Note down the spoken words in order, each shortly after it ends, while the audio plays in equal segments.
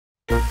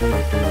Our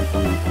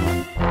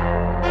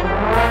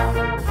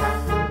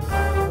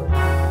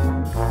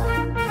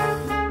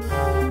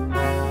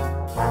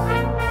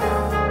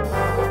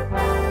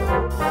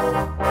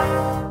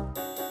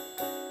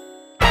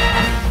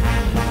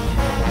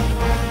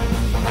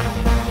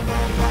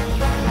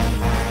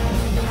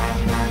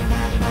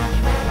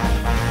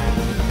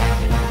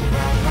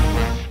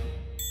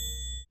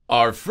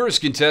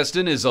first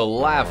contestant is a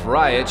laugh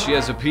riot. She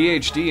has a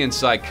PhD in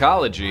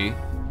psychology.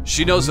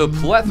 She knows a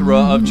plethora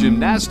of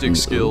gymnastic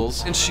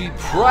skills, and she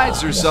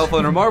prides herself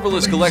on her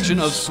marvelous collection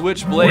of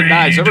switchblade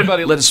knives.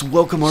 Everybody, let us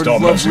welcome our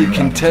lovely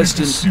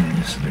contestant.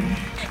 Seriously.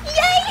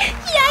 Yay!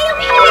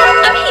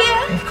 I'm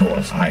here! Of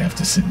course, I have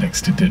to sit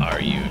next to Dent. Are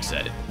you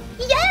excited?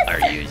 Yes!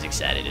 Are you as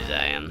excited as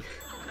I am?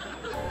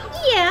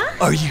 Yeah.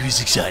 Are you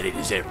as excited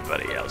as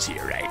everybody else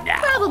here right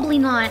now? Probably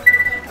not.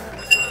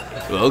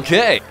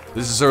 Okay,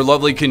 this is our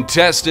lovely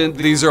contestant.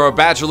 These are our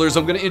bachelors.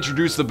 I'm gonna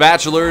introduce the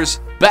bachelors.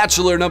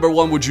 Bachelor number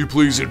 1, would you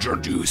please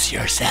introduce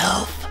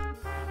yourself?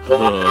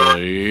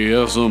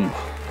 Yes, Do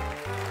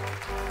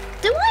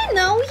I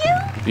know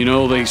you? You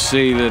know, they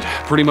say that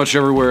pretty much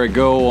everywhere I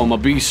go, I'm a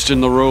beast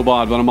in the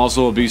robot, but I'm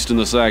also a beast in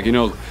the sack, you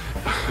know.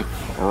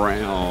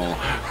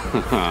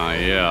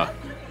 Yeah.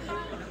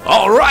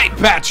 All right,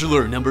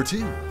 bachelor number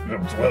 2.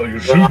 Well, you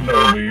should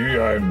know me.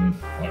 I'm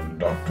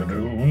Dr.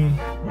 Doom,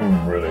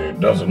 who really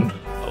doesn't.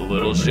 A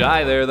little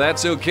shy there,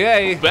 that's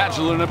okay.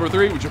 Bachelor number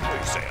 3, would you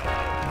please say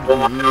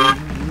hello?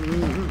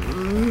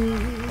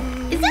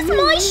 Is this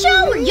my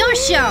show or your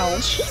show?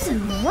 Cheese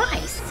and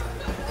rice.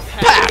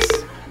 Pass!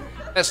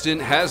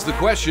 Contestant has the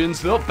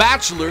questions, the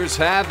bachelors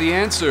have the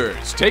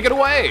answers. Take it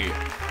away.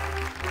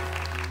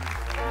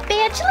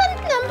 Bachelor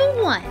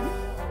number 1.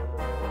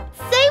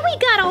 Say we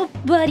got all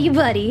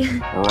buddy-buddy.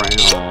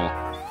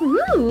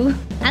 Ooh,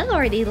 I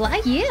already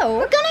like you.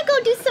 We're gonna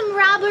go do some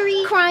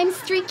robbery, crime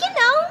streak, you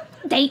know,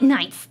 date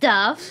night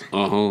stuff.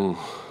 Uh-huh.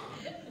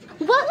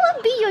 What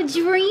would be your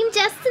dream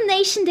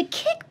destination to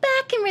kick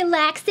back and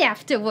relax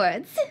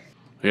afterwards?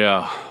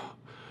 Yeah.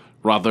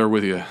 Right there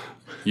with you.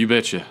 You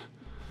betcha.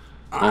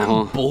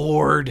 I'm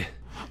bored.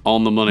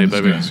 On the money, This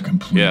baby. guy's a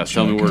complete Yeah,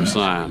 tell me where to jackass.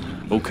 sign.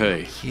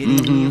 Okay.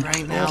 Kidding me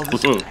right now?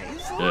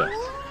 Yeah.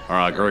 All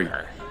right, great.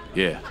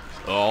 Yeah.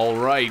 All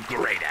right.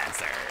 Great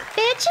answer.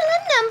 Bachelor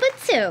number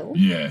 2.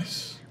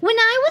 Yes. When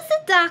I was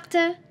a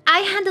doctor, I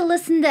had to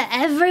listen to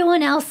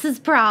everyone else's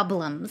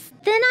problems.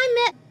 Then I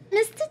met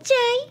Mr. J,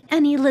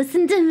 and he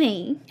listened to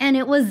me, and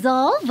it was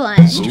all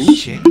fun.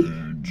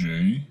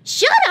 Jay?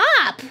 Shut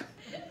up!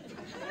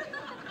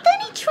 Then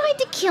he tried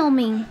to kill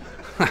me.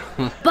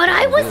 But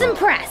I was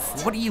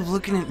impressed. What are you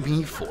looking at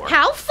me for?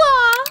 How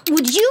far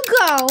would you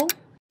go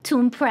to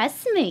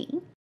impress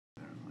me?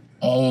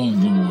 All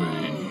the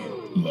way,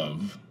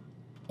 love.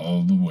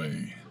 All the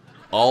way.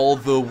 All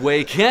the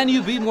way. Can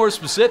you be more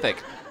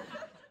specific?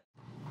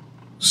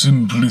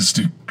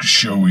 Simplistic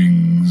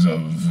showings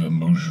of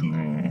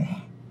emotional...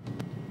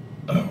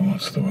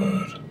 what's the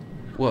word?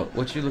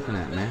 What you looking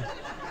at, man?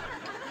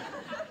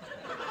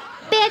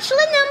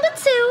 Bachelor number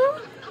 2.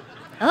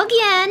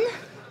 Again.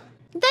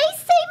 They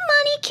say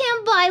money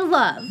can't buy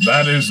love.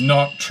 That is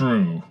not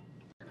true.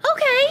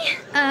 Okay,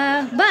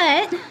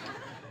 but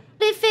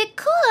if it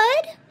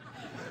could,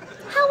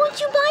 how would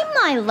you buy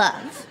my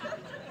love?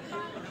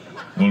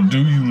 Well,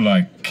 do you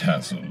like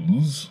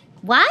castles?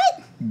 What?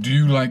 Do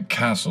you like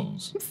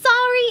castles? I'm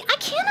sorry, I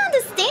can't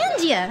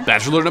understand you.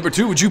 Bachelor number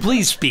 2, would you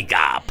please speak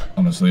up?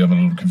 Honestly, I'm a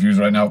little confused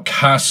right now.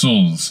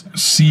 Castles.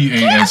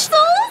 C-A-S...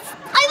 Castles?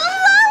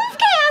 I love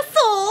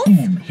castles!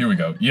 Boom, here we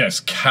go. Yes,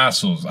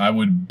 castles. I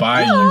would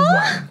buy you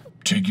one.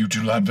 Take you to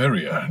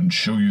Latveria and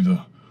show you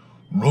the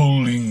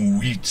rolling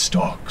wheat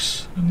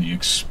stalks and the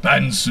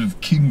expansive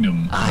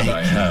kingdom that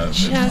I have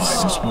at my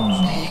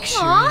disposal.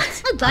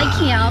 Aw, I like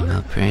him.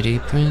 A pretty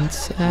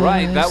princess.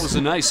 Right, that was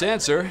a nice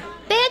answer.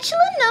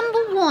 Bachelor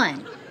number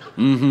 1.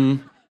 Mm-hmm.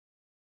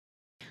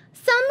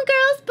 Some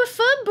girls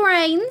prefer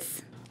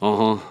brains,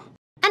 Uh-huh.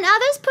 and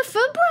others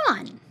prefer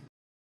brawn.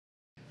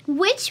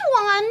 Which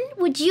one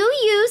would you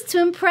use to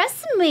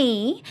impress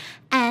me,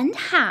 and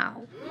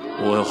how?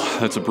 Well,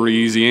 that's a pretty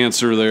easy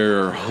answer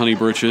there, honey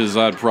britches.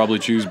 I'd probably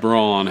choose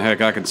brawn.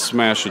 Heck, I could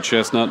smash a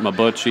chestnut in my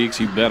butt cheeks.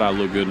 You bet I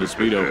look good in a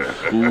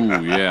Speedo.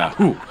 Ooh, yeah.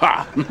 Ooh,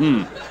 ha.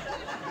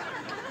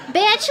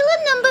 Bachelor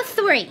number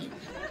 3.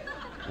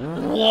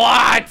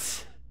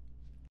 What?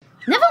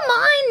 Never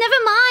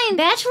mind.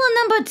 Bachelor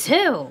number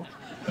 2.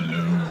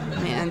 Hello.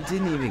 Man,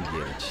 didn't even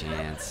get a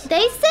chance.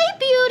 They say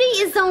beauty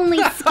is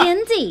only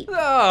skin deep.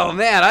 Oh,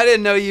 man, I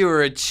didn't know you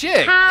were a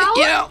chick.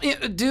 How?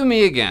 Do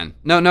me again.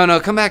 No,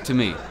 come back to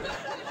me.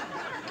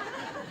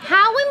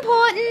 How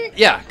important?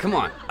 Yeah, come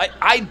on.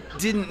 I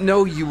didn't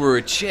know you were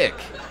a chick.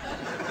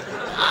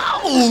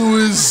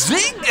 Oh,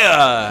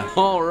 Zinga!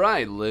 All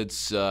right,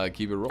 let's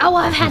keep it rolling. Oh,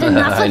 I've had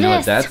enough of I know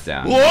what this. that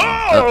sounds. Whoa!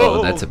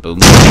 Uh-oh, that's a boom.